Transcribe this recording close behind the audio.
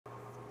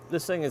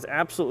this thing has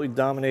absolutely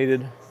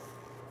dominated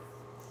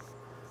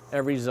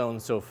every zone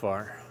so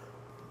far.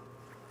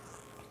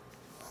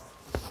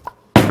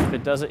 If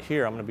it does it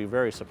here, I'm going to be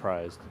very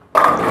surprised.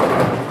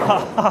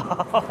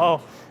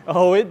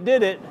 Oh, it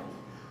did it.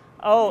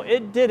 Oh,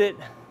 it did it.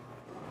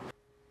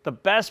 The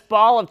best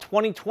ball of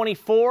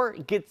 2024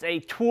 gets a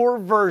tour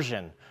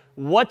version.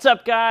 What's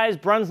up, guys?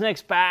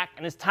 BrunsNick's back,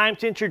 and it's time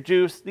to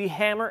introduce the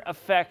Hammer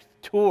Effect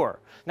Tour.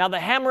 Now, the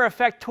Hammer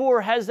Effect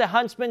Tour has the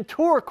Huntsman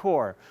Tour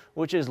Core,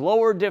 which is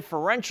lower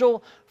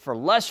differential for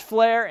less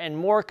flare and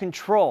more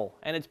control,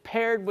 and it's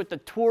paired with the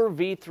Tour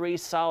V3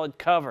 solid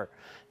cover.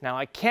 Now,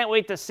 I can't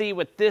wait to see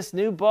what this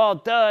new ball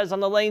does on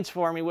the lanes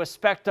for me with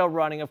SPECTO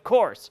running, of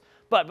course.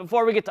 But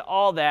before we get to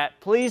all that,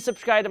 please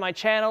subscribe to my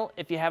channel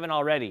if you haven't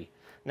already.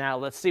 Now,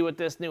 let's see what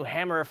this new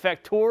Hammer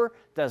Effect Tour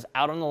does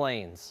out on the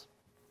lanes.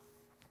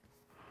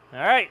 All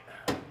right,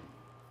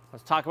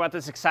 let's talk about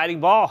this exciting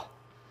ball.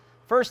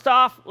 First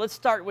off, let's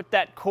start with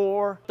that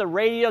core. The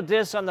radial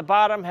discs on the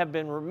bottom have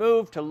been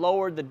removed to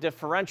lower the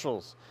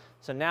differentials.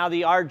 So now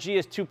the RG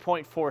is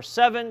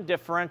 2.47,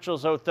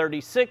 differentials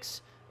 0.36,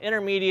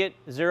 intermediate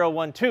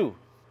 0.12.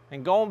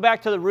 And going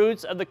back to the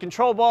roots of the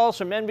control balls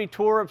from NV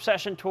Tour,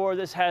 Obsession Tour,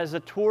 this has a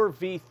Tour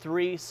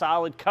V3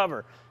 solid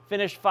cover,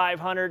 finished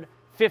 500,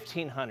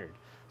 1500.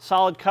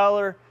 Solid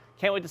color,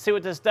 can't wait to see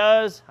what this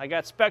does. I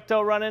got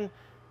SPECTO running,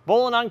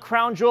 bowling on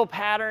crown jewel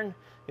pattern.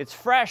 It's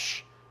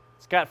fresh,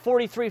 it's got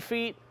 43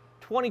 feet,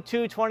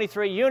 22,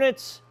 23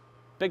 units,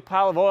 big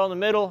pile of oil in the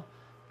middle,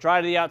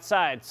 dry to the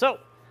outside. So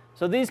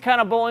these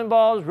kind of bowling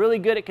balls, really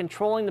good at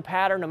controlling the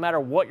pattern no matter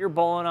what you're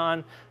bowling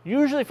on,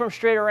 usually from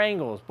straighter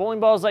angles. Bowling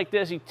balls like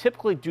this, you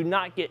typically do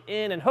not get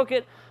in and hook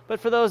it, but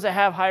for those that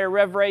have higher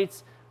rev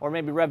rates or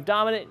maybe rev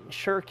dominant, you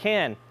sure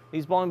can.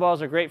 These bowling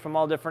balls are great from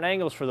all different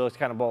angles for those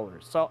kind of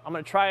bowlers. So I'm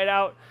gonna try it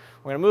out,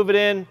 we're gonna move it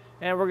in,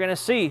 and we're gonna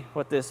see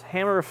what this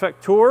Hammer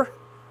Effect Tour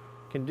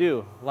can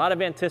do. A lot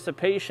of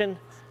anticipation,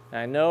 and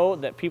I know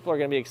that people are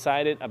gonna be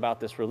excited about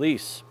this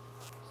release.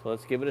 So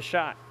let's give it a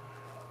shot.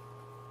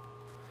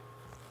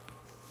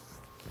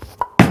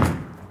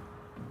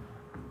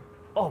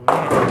 Oh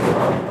man.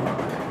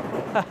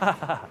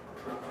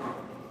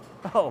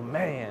 Oh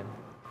man.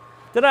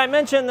 Did I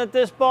mention that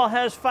this ball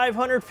has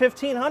 500,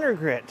 1500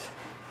 grit?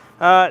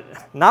 Not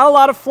a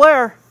lot of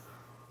flare.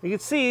 You can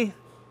see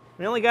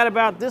we only got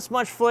about this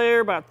much flare,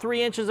 about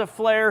 3 inches of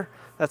flare.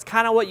 That's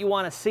kind of what you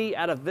want to see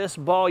out of this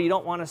ball. You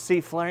don't want to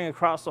see flaring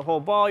across the whole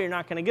ball. You're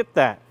not going to get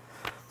that.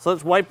 So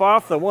let's wipe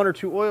off the 1 or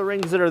 2 oil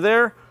rings that are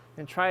there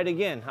and try it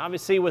again.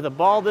 Obviously with a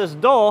ball this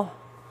dull,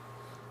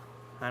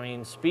 I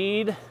mean,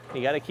 speed,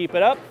 you got to keep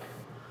it up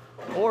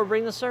or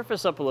bring the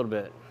surface up a little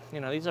bit. You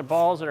know, these are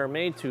balls that are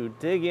made to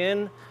dig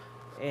in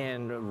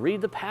and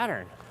read the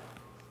pattern.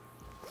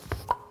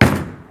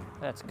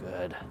 That's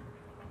good.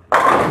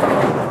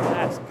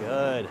 That's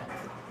good.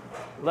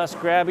 Less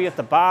grabby at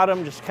the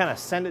bottom, just kind of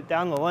send it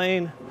down the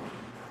lane.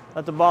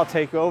 Let the ball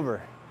take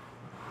over.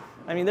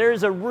 I mean,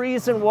 there's a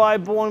reason why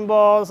bowling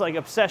balls like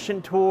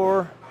Obsession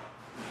Tour,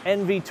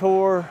 NV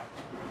Tour,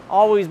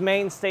 always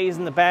mainstays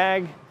in the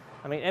bag.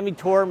 I mean, NV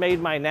Tour made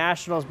my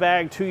Nationals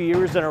bag 2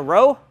 years in a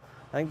row.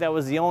 I think that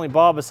was the only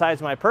ball besides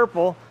my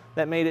purple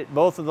that made it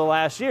both of the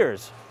last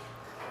years.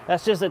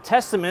 That's just a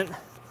testament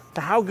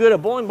to how good a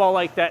bowling ball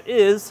like that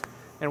is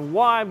and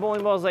why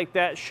bowling balls like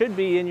that should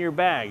be in your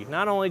bag.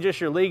 Not only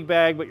just your league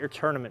bag, but your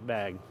tournament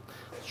bag.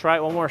 Let's try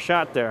it one more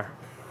shot there.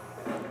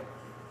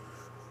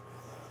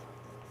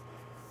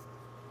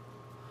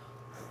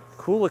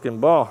 Cool looking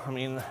ball. I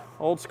mean,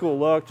 old school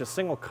look, just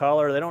single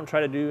color. They don't try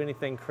to do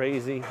anything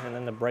crazy. And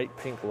then the bright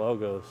pink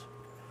logos.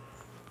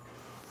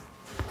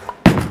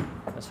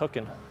 That's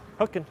hooking,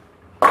 hooking.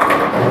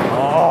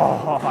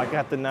 Oh, I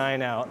got the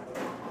 9 out.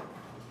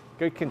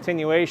 Good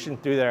continuation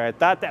through there. I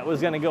thought that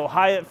was gonna go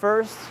high at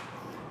first.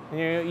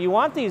 You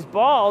want these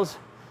balls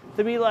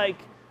to be like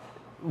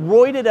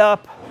roided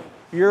up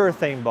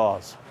urethane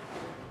balls.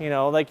 You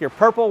know, like your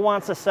purple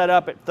wants to set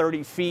up at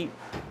 30 feet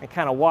and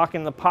kind of walk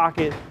in the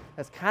pocket.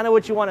 That's kind of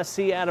what you want to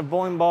see out of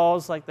bowling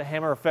balls like the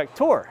Hammer Effect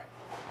Tour.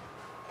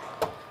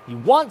 You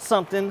want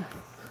something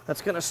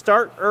that's going to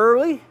start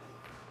early,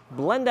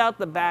 blend out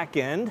the back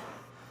end,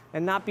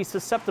 and not be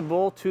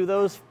susceptible to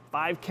those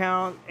 5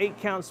 count, 8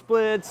 count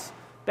splits,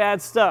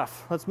 bad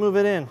stuff. Let's move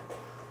it in.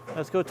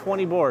 Let's go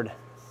 20 board.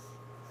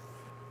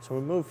 So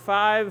we move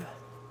 5.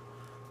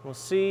 We'll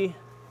see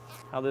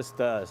how this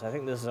does. I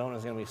think this zone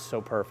is going to be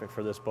so perfect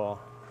for this ball.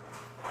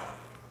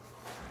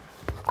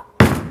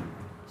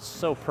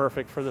 So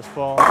perfect for this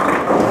ball.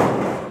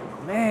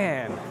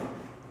 Man,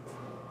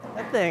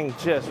 that thing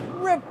just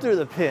ripped through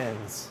the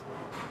pins.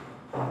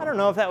 I don't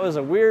know if that was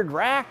a weird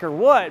rack or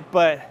what,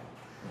 but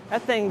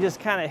that thing just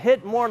kind of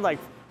hit more like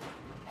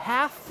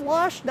half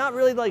flush, not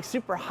really like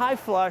super high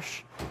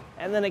flush,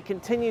 and then it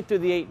continued through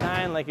the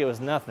 8-9 like it was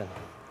nothing.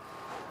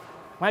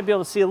 Might be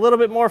able to see a little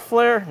bit more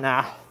flare.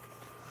 Nah,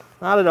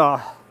 not at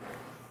all.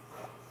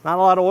 Not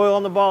a lot of oil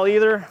on the ball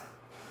either.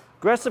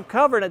 Aggressive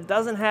cover, and it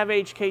doesn't have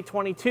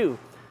HK22.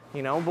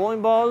 You know,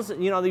 bowling balls,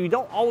 you know, you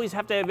don't always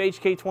have to have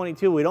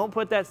HK22. We don't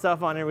put that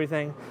stuff on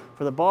everything.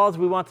 For the balls,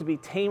 we want to be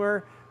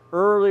tamer,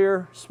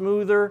 earlier,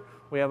 smoother.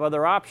 We have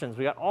other options.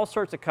 We got all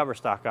sorts of cover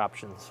stock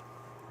options.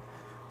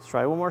 Let's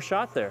try one more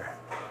shot there.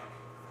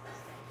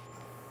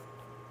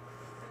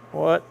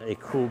 What a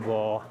cool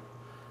ball.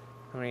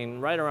 I mean,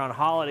 right around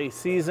holiday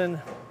season,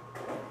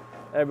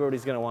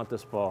 everybody's gonna want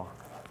this ball.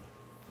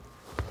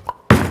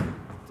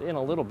 It's in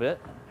a little bit.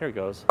 Here it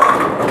goes.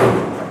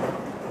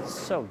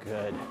 So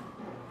good.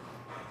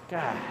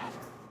 God,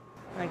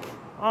 like,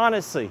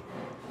 honestly,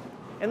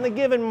 in the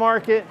given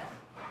market,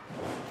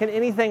 can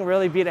anything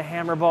really beat a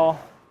hammer ball?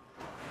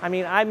 I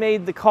mean, I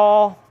made the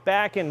call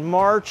back in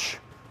March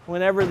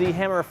whenever the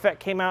Hammer Effect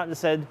came out and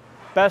said,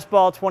 best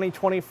ball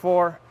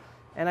 2024,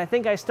 and I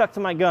think I stuck to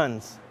my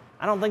guns.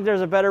 I don't think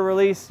there's a better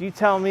release. You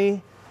tell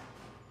me.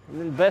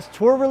 Best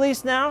tour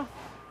release now?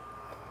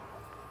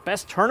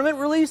 Best tournament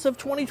release of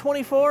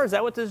 2024? Is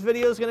that what this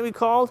video is going to be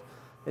called?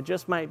 It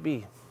just might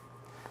be.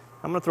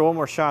 I'm going to throw one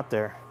more shot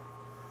there.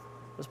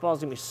 This ball is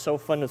going to be so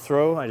fun to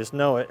throw, I just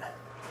know it.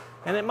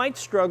 And it might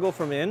struggle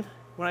from in.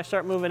 When I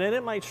start moving in,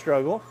 it might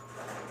struggle.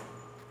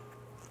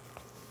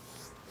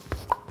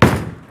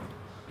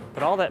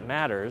 But all that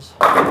matters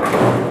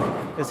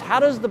is how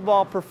does the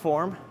ball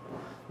perform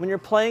when you're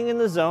playing in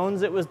the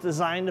zones it was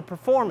designed to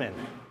perform in.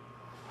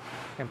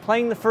 And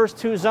playing the first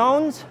two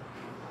zones,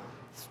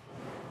 it's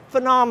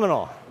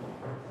phenomenal.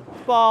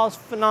 This ball's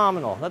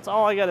phenomenal. That's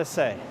all I got to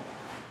say.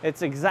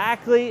 It's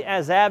exactly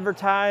as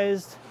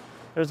advertised.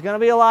 There's going to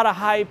be a lot of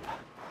hype.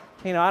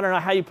 You know, I don't know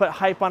how you put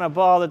hype on a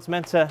ball that's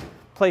meant to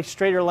play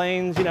straighter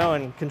lanes, you know,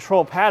 and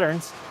control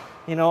patterns.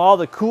 You know, all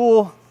the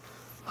cool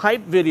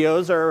hype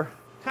videos are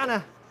kind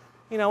of,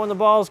 you know, when the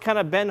balls kind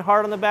of bend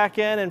hard on the back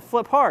end and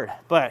flip hard.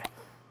 But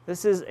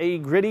this is a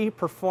gritty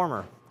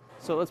performer.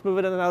 So let's move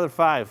it in another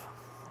 5.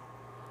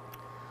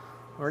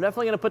 We're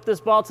definitely going to put this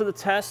ball to the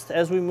test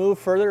as we move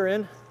further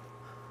in.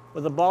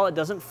 With a ball that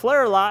doesn't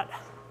flare a lot,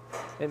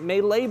 it may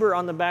labor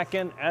on the back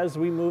end as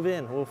we move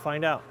in. We'll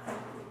find out.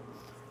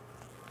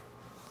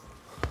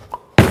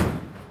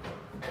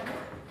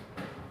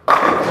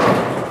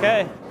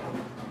 Okay,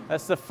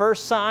 that's the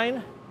first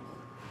sign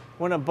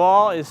when a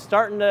ball is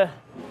starting to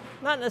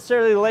not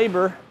necessarily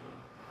labor,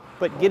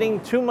 but getting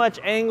too much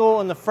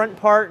angle in the front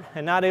part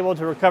and not able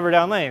to recover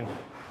down lane.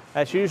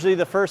 That's usually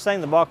the first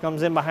thing. The ball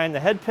comes in behind the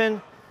head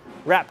pin.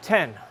 Wrap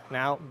 10.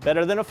 Now,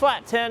 better than a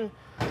flat 10.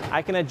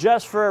 I can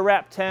adjust for a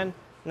wrap 10, and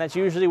that's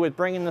usually with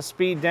bringing the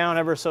speed down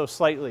ever so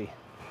slightly.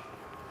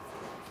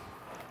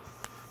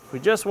 We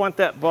just want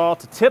that ball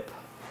to tip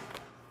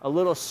a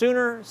little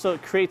sooner so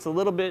it creates a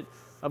little bit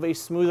of a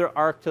smoother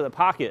arc to the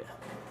pocket.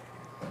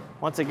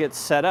 Once it gets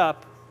set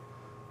up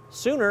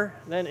sooner,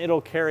 then it'll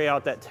carry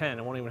out that 10.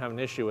 I won't even have an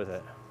issue with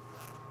it.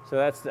 So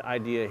that's the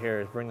idea here,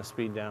 is bring the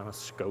speed down a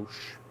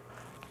skosh.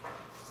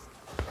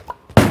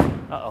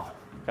 Uh-oh,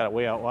 got it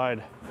way out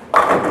wide.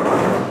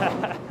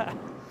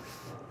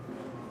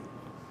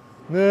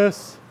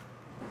 Miss.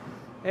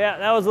 Yeah,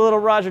 that was a little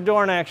Roger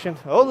Dorn action.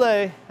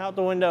 Ole, out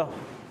the window.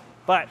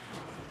 But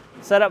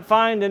set up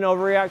fine, didn't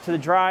overreact to the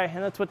dry,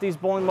 and that's what these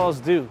bowling balls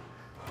do.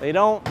 They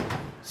don't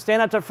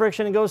stand up to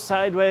friction and go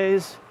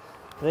sideways.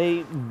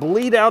 They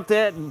bleed out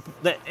that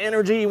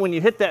energy when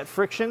you hit that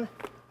friction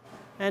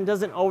and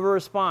doesn't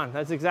over-respond.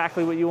 That's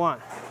exactly what you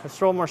want. Let's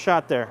throw one more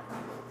shot there.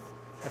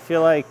 I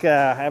feel like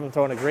I haven't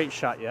thrown a great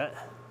shot yet.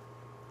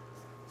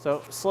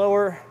 So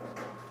slower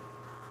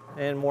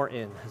and more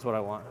in is what I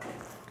want.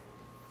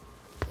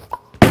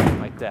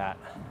 Like that.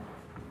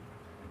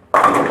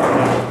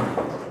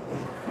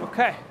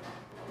 Okay.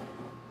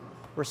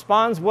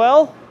 Responds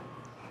well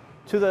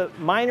to the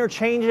minor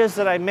changes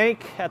that I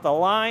make at the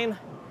line,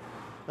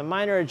 the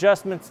minor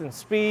adjustments in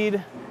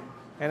speed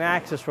and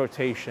axis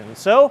rotation.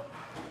 So,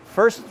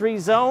 first 3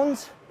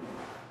 zones,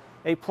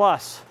 A+.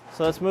 So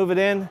let's move it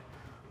in.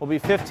 We'll be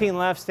 15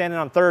 left, standing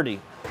on 30.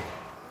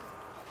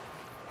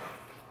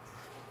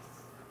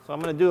 So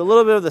I'm going to do a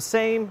little bit of the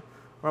same,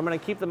 where I'm going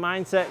to keep the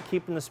mindset,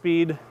 keeping the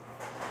speed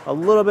a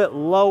little bit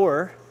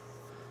lower,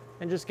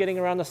 and just getting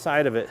around the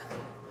side of it.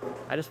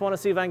 I just want to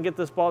see if I can get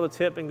this ball to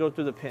tip and go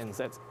through the pins.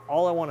 That's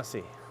all I want to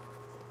see.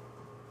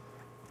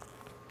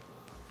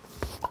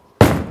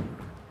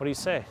 What do you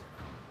say?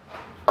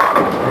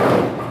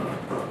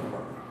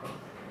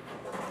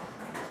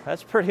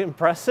 That's pretty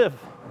impressive.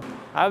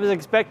 I was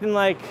expecting,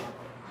 like,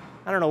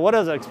 I don't know what I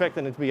was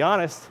expecting it, to be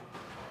honest.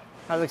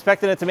 I was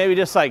expecting it to maybe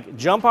just like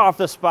jump off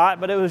the spot,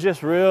 but it was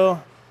just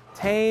real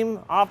tame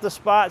off the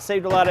spot,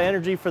 saved a lot of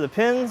energy for the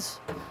pins,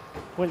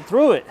 went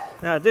through it.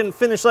 Now it didn't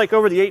finish like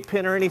over the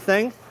 8-pin or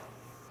anything.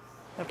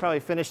 I probably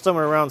finished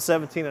somewhere around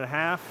 17 and a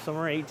half,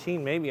 somewhere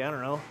 18 maybe, I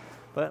don't know.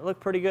 But it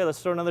looked pretty good.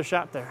 Let's throw another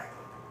shot there.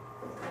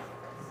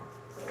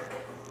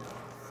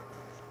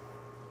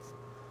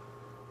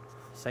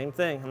 Same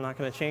thing, I'm not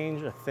gonna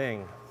change a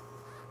thing.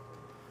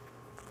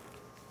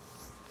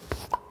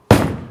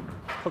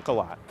 Hook a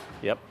lot,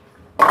 yep.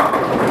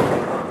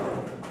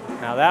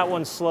 Now that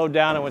one slowed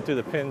down and went through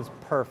the pins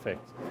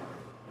perfect.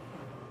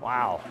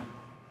 Wow.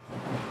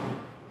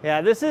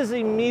 Yeah, this is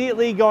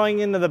immediately going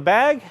into the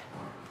bag.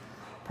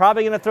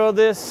 Probably gonna throw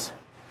this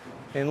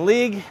in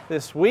league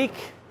this week,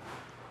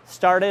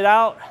 start it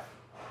out,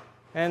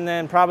 and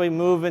then probably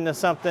move into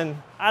something.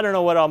 I don't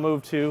know what I'll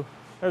move to.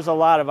 There's a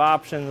lot of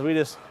options. We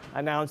just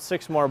announced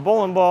 6 more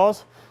bowling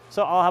balls,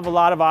 so I'll have a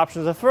lot of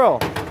options to throw.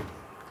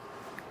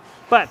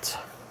 But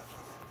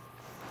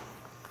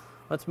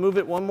let's move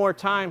it one more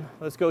time.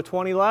 Let's go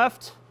 20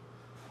 left,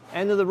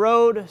 end of the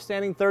road,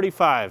 standing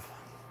 35.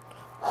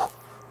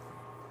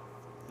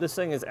 This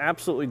thing has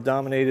absolutely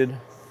dominated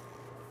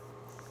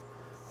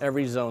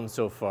every zone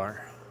so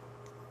far.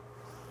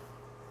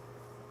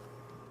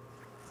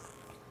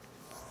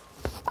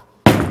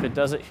 If it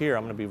does it here,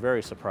 I'm going to be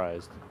very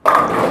surprised.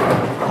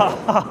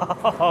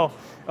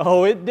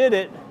 Oh, it did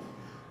it.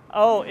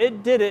 Oh,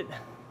 it did it.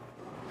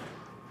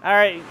 All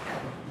right.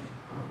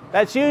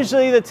 That's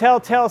usually the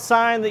telltale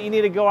sign that you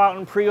need to go out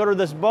and pre-order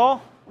this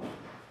ball.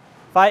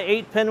 If I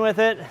 8-pin with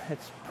it,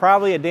 it's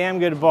probably a damn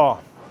good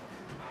ball.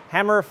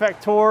 Hammer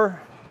Effect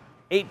Tour,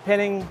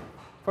 8-pinning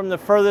from the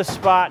furthest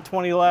spot,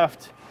 20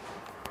 left.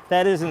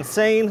 That is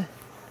insane.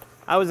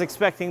 I was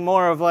expecting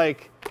more of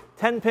like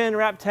 10-pin,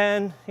 wrap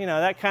 10, you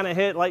know, that kind of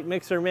hit, light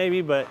mixer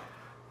maybe, but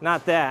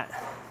not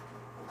that.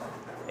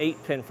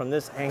 8-pin from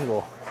this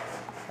angle.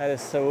 That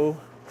is so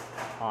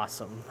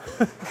awesome.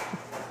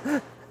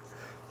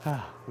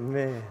 Oh,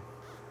 man.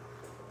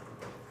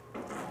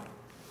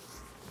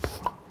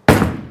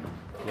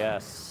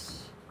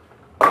 Yes.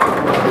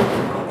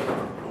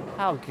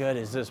 How good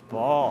is this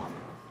ball?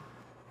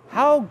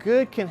 How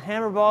good can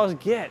hammer balls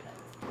get?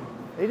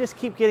 They just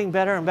keep getting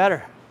better and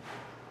better.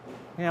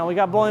 You know, we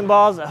got bowling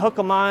balls that hook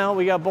a mile.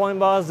 We got bowling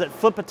balls that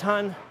flip a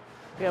ton.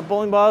 We got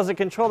bowling balls that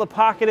control the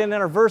pocket and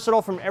that are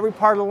versatile from every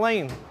part of the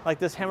lane, like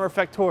this Hammer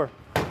Effect Tour.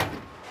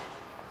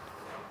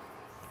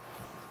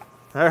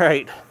 All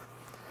right.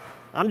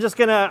 I'm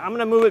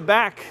gonna move it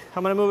back.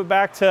 I'm gonna move it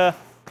back to,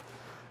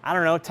 I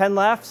don't know, 10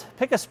 left.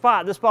 Pick a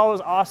spot. This ball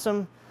was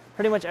awesome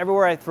pretty much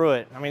everywhere I threw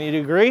it. I mean,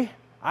 you agree?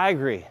 I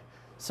agree.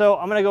 So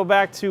I'm gonna go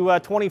back to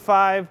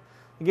 25,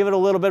 give it a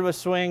little bit of a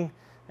swing,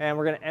 and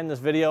we're gonna end this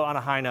video on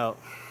a high note.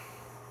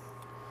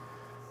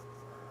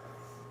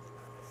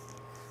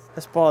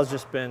 This ball has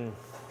just been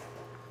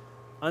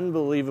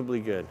unbelievably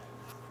good.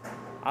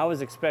 I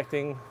was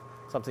expecting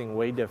something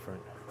way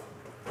different.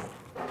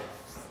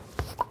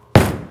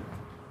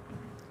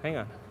 Hang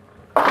on.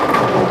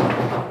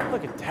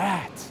 Look at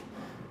that.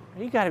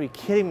 You gotta be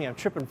kidding me. I'm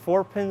tripping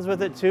 4 pins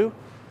with it too.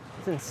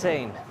 It's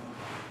insane.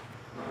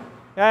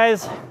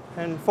 Guys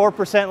and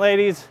 4%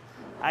 ladies,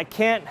 I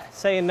can't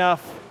say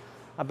enough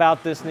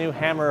about this new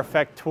Hammer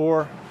Effect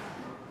Tour.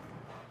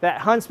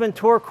 That Huntsman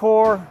Tour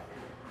Core,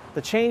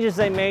 the changes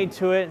they made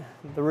to it,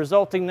 the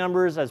resulting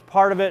numbers as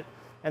part of it,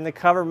 and the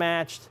cover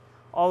matched,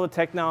 all the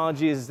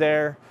technology is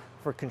there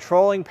for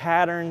controlling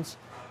patterns,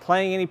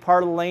 playing any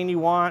part of the lane you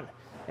want,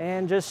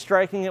 and just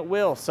striking at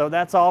will. So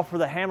that's all for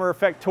the Hammer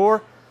Effect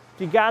Tour.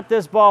 If you got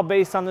this ball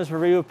based on this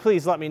review,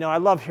 please let me know. I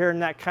love hearing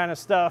that kind of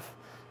stuff.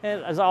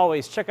 And as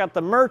always, check out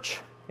the merch,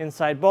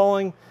 Inside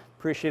Bowling.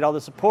 Appreciate all the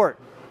support.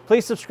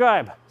 Please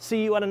subscribe.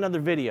 See you on another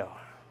video.